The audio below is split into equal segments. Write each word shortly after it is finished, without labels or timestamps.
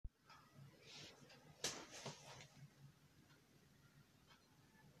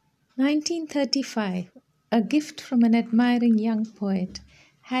1935, a gift from an admiring young poet,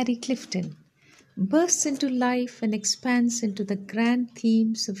 Harry Clifton, bursts into life and expands into the grand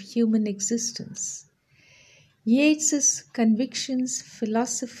themes of human existence. Yeats's convictions,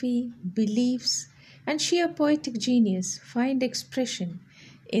 philosophy, beliefs, and sheer poetic genius find expression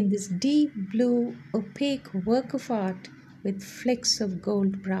in this deep blue, opaque work of art with flecks of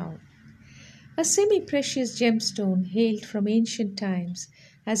gold brown. A semi precious gemstone hailed from ancient times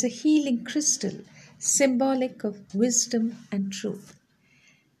as a healing crystal symbolic of wisdom and truth.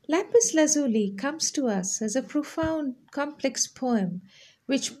 Lapis lazuli comes to us as a profound, complex poem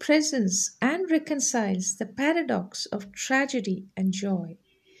which presents and reconciles the paradox of tragedy and joy,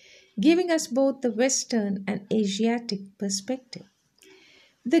 giving us both the Western and Asiatic perspective.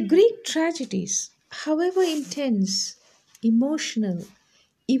 The Greek tragedies, however intense, emotional,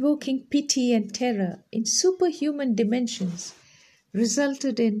 evoking pity and terror in superhuman dimensions,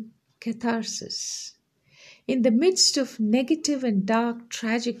 resulted in catharsis. In the midst of negative and dark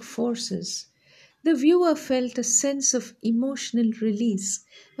tragic forces, the viewer felt a sense of emotional release,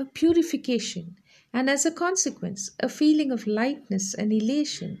 a purification, and as a consequence, a feeling of lightness and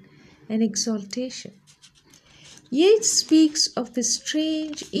elation and exaltation. Yeats speaks of the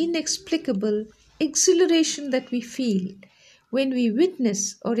strange, inexplicable exhilaration that we feel when we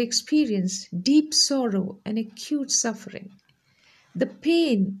witness or experience deep sorrow and acute suffering. The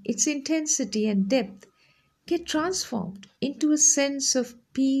pain, its intensity and depth, get transformed into a sense of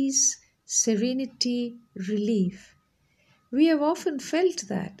peace, serenity, relief. We have often felt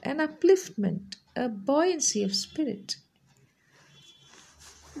that, an upliftment, a buoyancy of spirit.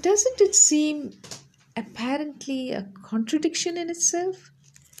 Doesn't it seem apparently a contradiction in itself?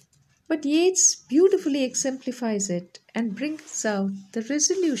 But Yeats beautifully exemplifies it and brings out the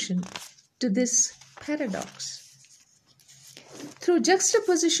resolution to this paradox. Through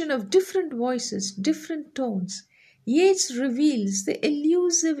juxtaposition of different voices, different tones, Yeats reveals the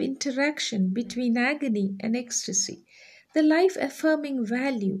elusive interaction between agony and ecstasy, the life affirming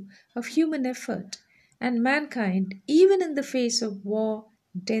value of human effort and mankind, even in the face of war,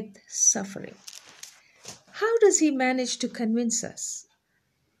 death, suffering. How does he manage to convince us?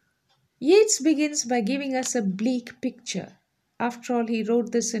 Yeats begins by giving us a bleak picture. After all, he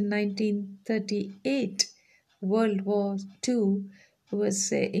wrote this in 1938. World War II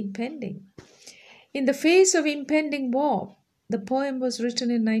was impending. In the face of impending war, the poem was written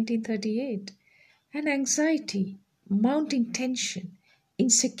in 1938. And anxiety, mounting tension,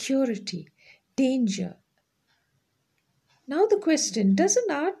 insecurity, danger. Now the question,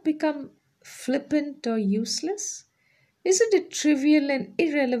 doesn't art become flippant or useless? Isn't it trivial and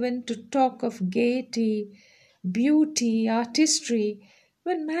irrelevant to talk of gaiety, beauty, artistry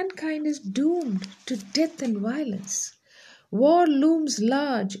when mankind is doomed to death and violence? War looms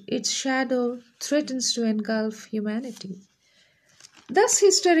large, its shadow threatens to engulf humanity. Thus,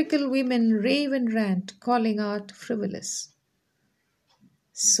 historical women rave and rant, calling art frivolous.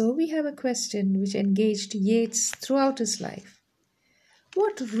 So, we have a question which engaged Yeats throughout his life.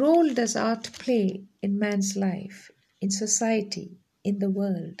 What role does art play in man's life, in society, in the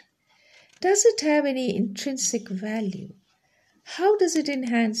world? Does it have any intrinsic value? How does it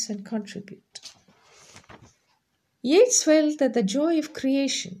enhance and contribute? Yeats felt that the joy of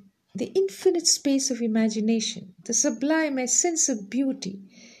creation, the infinite space of imagination, the sublime essence of beauty,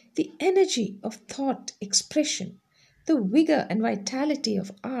 the energy of thought expression, the vigor and vitality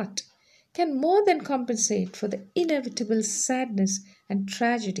of art can more than compensate for the inevitable sadness and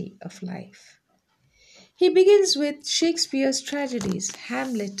tragedy of life. He begins with Shakespeare's tragedies,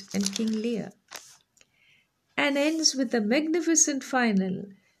 Hamlet and King Lear, and ends with the magnificent final,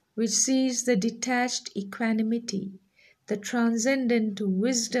 which sees the detached equanimity, the transcendent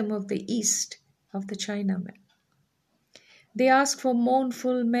wisdom of the East of the Chinaman. They ask for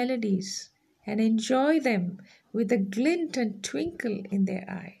mournful melodies and enjoy them with a glint and twinkle in their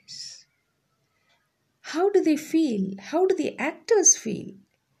eyes. How do they feel? How do the actors feel?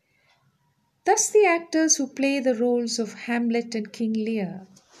 Thus, the actors who play the roles of Hamlet and King Lear,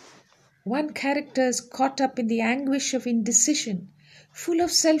 one character is caught up in the anguish of indecision, full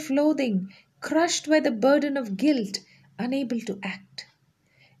of self-loathing, crushed by the burden of guilt, unable to act.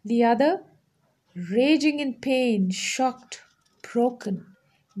 The other, raging in pain, shocked, broken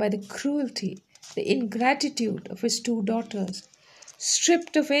by the cruelty, the ingratitude of his two daughters,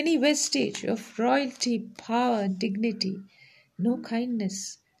 stripped of any vestige of royalty, power, dignity, no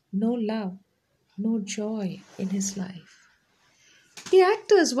kindness, no love, no joy in his life. The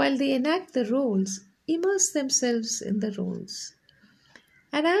actors, while they enact the roles, immerse themselves in the roles.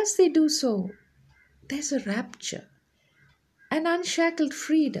 And as they do so, there's a rapture, an unshackled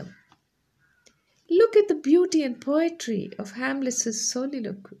freedom, Look at the beauty and poetry of Hamlet's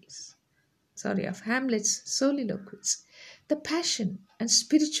soliloquies, the passion and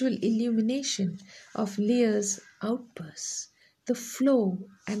spiritual illumination of Lear's outbursts, the flow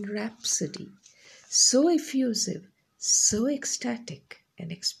and rhapsody, so effusive, so ecstatic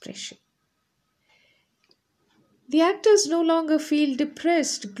an expression. The actors no longer feel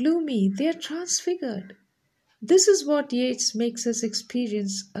depressed, gloomy, they are transfigured. This is what Yeats makes us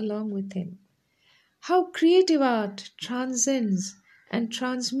experience along with him. How creative art transcends and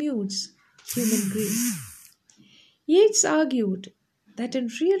transmutes human grief. Yeats argued that in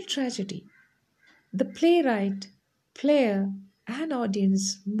real tragedy, the playwright, player, and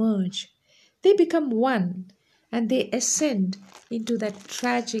audience merge. They become one and they ascend into that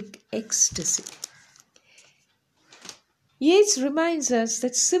tragic ecstasy. Yeats reminds us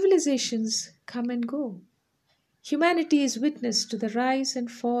that civilizations come and go. Humanity is witness to the rise and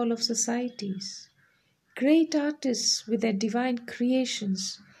fall of societies. Great artists with their divine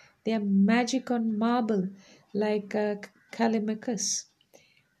creations, their magic on marble like Callimachus,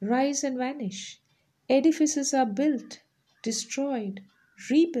 rise and vanish. Edifices are built, destroyed,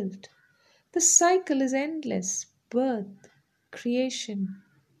 rebuilt. The cycle is endless: birth, creation,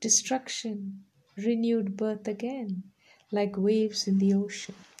 destruction, renewed birth again, like waves in the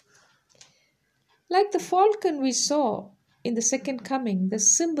ocean. Like the falcon we saw in the second coming, the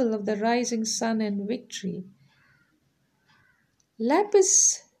symbol of the rising sun and victory,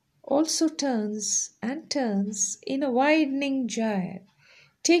 Lapis also turns and turns in a widening gyre,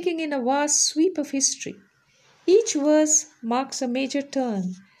 taking in a vast sweep of history. Each verse marks a major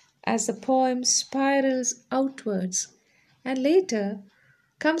turn as the poem spirals outwards and later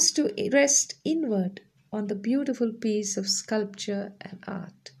comes to rest inward on the beautiful piece of sculpture and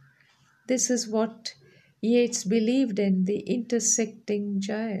art. This is what Yeats believed in, the intersecting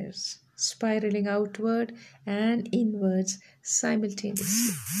gyres, spiraling outward and inwards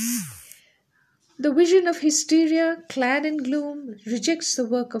simultaneously. The vision of hysteria, clad in gloom, rejects the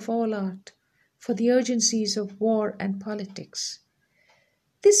work of all art for the urgencies of war and politics.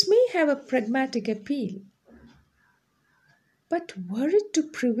 This may have a pragmatic appeal, but were it to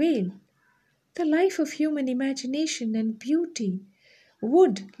prevail, the life of human imagination and beauty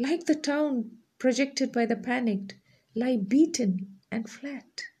would, like the town projected by the panicked, lie beaten and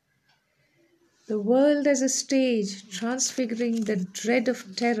flat. The world as a stage transfiguring the dread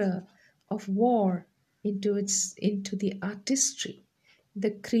of terror, of war into the artistry,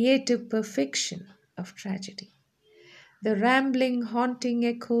 the creative perfection of tragedy. The rambling, haunting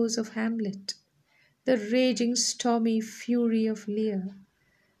echoes of Hamlet, the raging, stormy fury of Lear,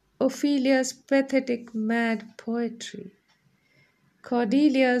 Ophelia's pathetic, mad poetry,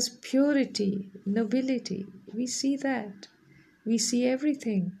 Cordelia's purity, nobility. We see that. We see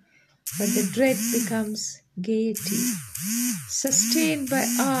everything. But the dread becomes gaiety. Sustained by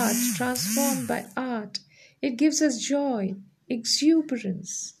art, transformed by art, it gives us joy,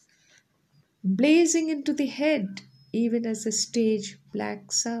 exuberance, blazing into the head even as the stage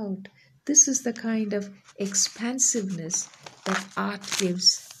blacks out. This is the kind of expansiveness that art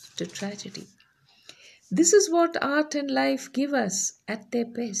gives to tragedy. This is what art and life give us at their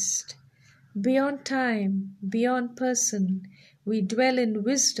best. Beyond time, beyond person, we dwell in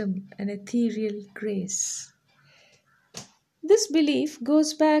wisdom and ethereal grace. This belief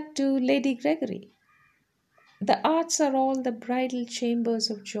goes back to Lady Gregory. The arts are all the bridal chambers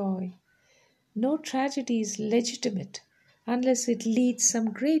of joy. No tragedy is legitimate unless it leads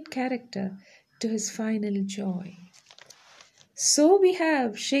some great character to his final joy. So we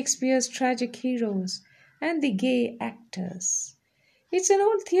have Shakespeare's tragic heroes and the gay actors. It's an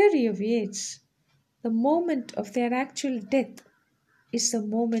old theory of Yeats. The moment of their actual death is the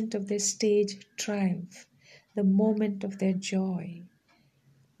moment of their stage triumph, the moment of their joy.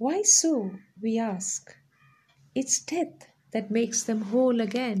 Why so, we ask? It's death that makes them whole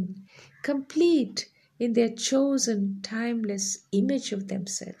again, complete in their chosen, timeless image of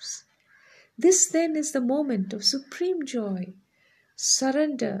themselves. This then is the moment of supreme joy,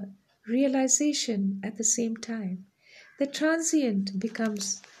 surrender, realization at the same time. The transient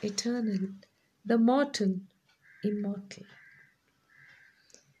becomes eternal, the mortal immortal.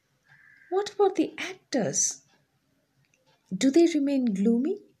 What about the actors? Do they remain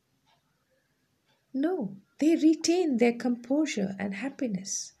gloomy? No, they retain their composure and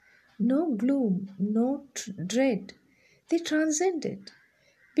happiness. No gloom, no dread. They transcend it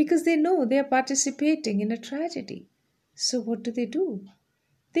because they know they are participating in a tragedy. So what do?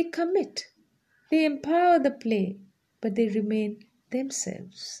 They commit. They empower the play, but they remain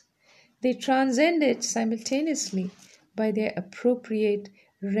themselves. They transcend it simultaneously by their appropriate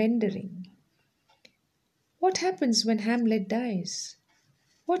rendering. What happens when Hamlet dies?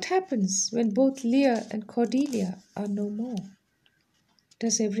 What happens when both Lear and Cordelia are no more?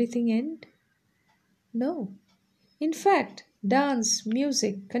 Does everything end? No. In fact, dance,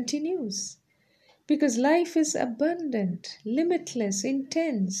 music continues. Because life is abundant, limitless,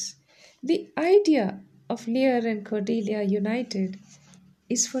 intense. The idea of Lear and Cordelia united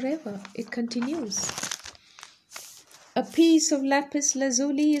is forever. It continues. A piece of lapis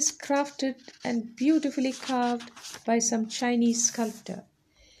lazuli is crafted and beautifully carved by some Chinese sculptor.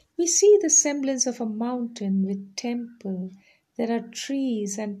 We see the semblance of a mountain with temple. There are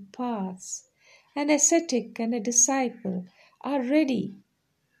trees and paths. An ascetic and a disciple are ready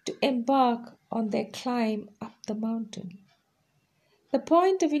to embark on their climb up the mountain. The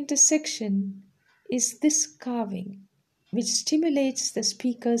point of intersection is this carving, which stimulates the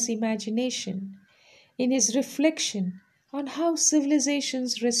speaker's imagination in his reflection on how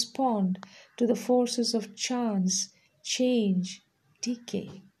civilizations respond to the forces of chance, change,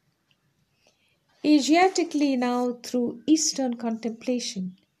 decay. Asiatically now, through Eastern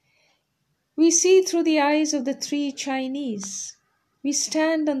contemplation, we see through the eyes of the three Chinese. We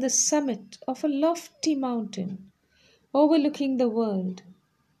stand on the summit of a lofty mountain, overlooking the world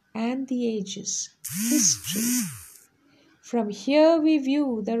and the ages, history. From here we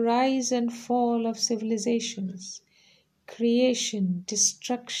view the rise and fall of civilizations, creation,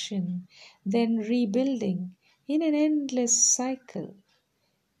 destruction, then rebuilding in an endless cycle.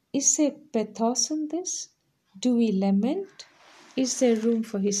 Is there pathos in this? Do we lament? Is there room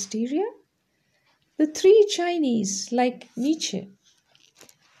for hysteria? The three Chinese, like Nietzsche,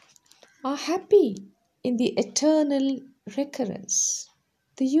 are happy in the eternal recurrence.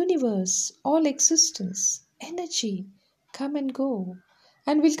 The universe, all existence, energy come and go,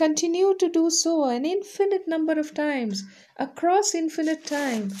 and will continue to do so an infinite number of times across infinite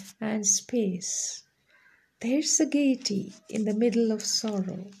time and space. There's a gaiety in the middle of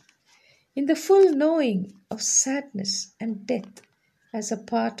sorrow, in the full knowing of sadness and death as a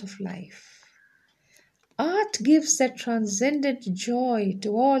part of life. Art gives that transcendent joy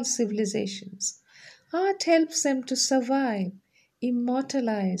to all civilizations. Art helps them to survive,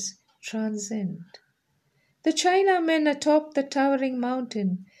 immortalize, transcend. The Chinamen atop the towering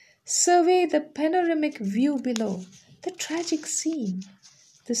mountain survey the panoramic view below, the tragic scene,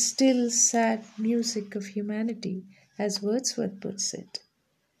 the still sad music of humanity, as Wordsworth puts it.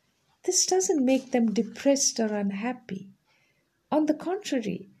 This doesn't make them depressed or unhappy. On the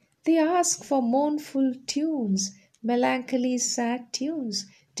contrary, they ask for mournful tunes, melancholy, sad tunes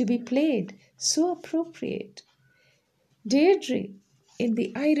to be played, so appropriate. Deirdre, in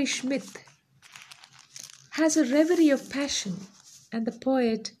the Irish myth, has a reverie of passion, and the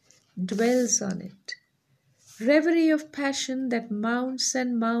poet dwells on it. Reverie of passion that mounts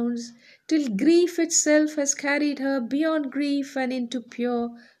and mounts till grief itself has carried her beyond grief and into pure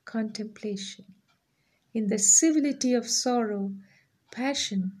contemplation. In the civility of sorrow,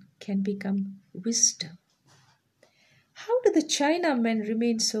 passion can become wisdom. How do the Chinamen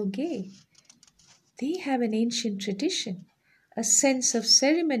remain so gay? They have an ancient tradition, a sense of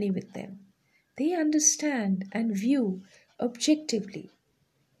ceremony with them. They understand and view objectively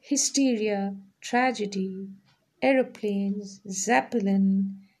hysteria, tragedy, aeroplanes,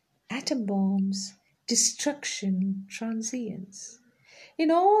 Zeppelin, atom bombs, destruction, transience.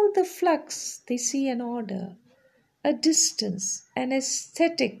 In all the flux, they see an order, a distance, an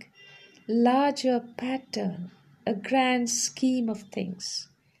aesthetic, larger pattern, a grand scheme of things.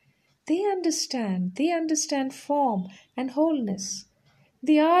 They understand form and wholeness,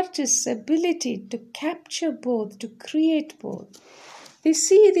 the artist's ability to capture both, to create both. They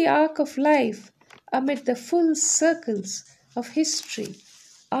see the arc of life amid the full circles of history,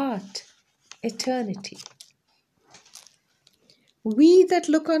 art, eternity. We that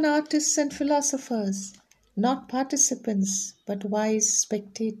look on artists and philosophers, not participants but wise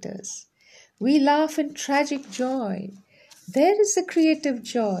spectators, we laugh in tragic joy. There is a creative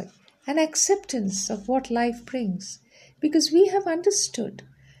joy, an acceptance of what life brings, because we have understood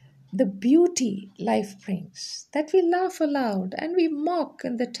the beauty life brings, that we laugh aloud and we mock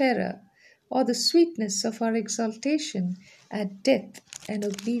in the terror or the sweetness of our exaltation at death and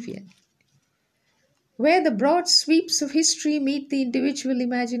oblivion. Where the broad sweeps of history meet the individual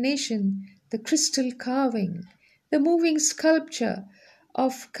imagination, the crystal carving, the moving sculpture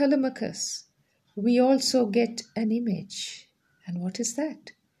of Callimachus, we also get an image. And what is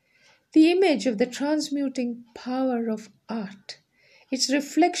that? The image of the transmuting power of art, its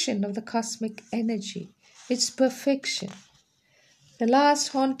reflection of the cosmic energy, its perfection. The last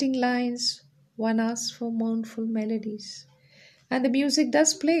haunting lines, one asks for mournful melodies, and the music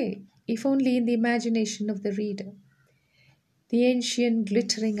does play, if only in the imagination of the reader. The ancient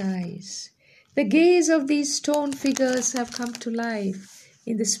glittering eyes. The gaze of these stone figures have come to life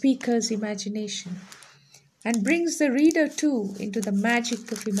in the speaker's imagination and brings the reader too into the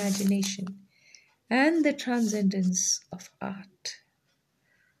magic of imagination and the transcendence of art.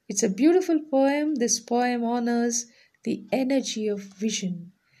 It's a beautiful poem. This poem honors the energy of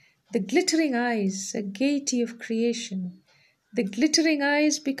vision, the glittering eyes, a gaiety of creation. The glittering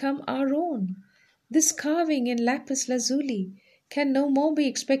eyes become our own. This carving in lapis lazuli can no more be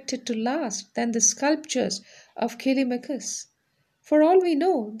expected to last than the sculptures of Callimachus. For all we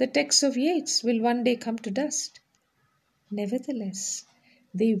know, the texts of Yeats will one day come to dust. Nevertheless,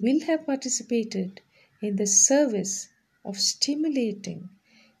 they will have participated in the service of stimulating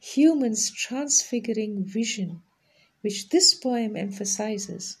humans' transfiguring vision, which this poem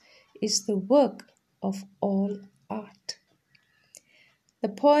emphasizes is the work of all art. The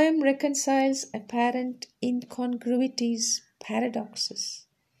poem reconciles apparent incongruities, paradoxes,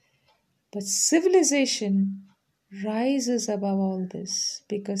 but civilization rises above all this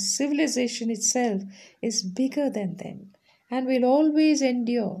because civilization itself is bigger than them and will always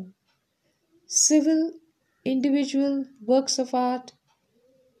endure. Civil, individual works of art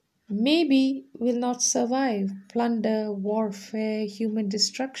maybe will not survive plunder, warfare, human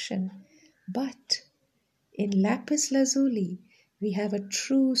destruction, but in lapis lazuli we have a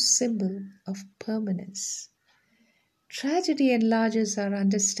true symbol of permanence. Tragedy enlarges our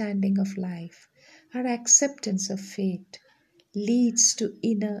understanding of life. Our acceptance of fate leads to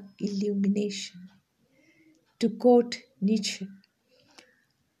inner illumination. To quote Nietzsche,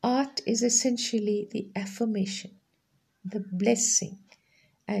 art is essentially the affirmation, the blessing,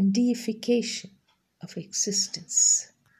 and deification of existence.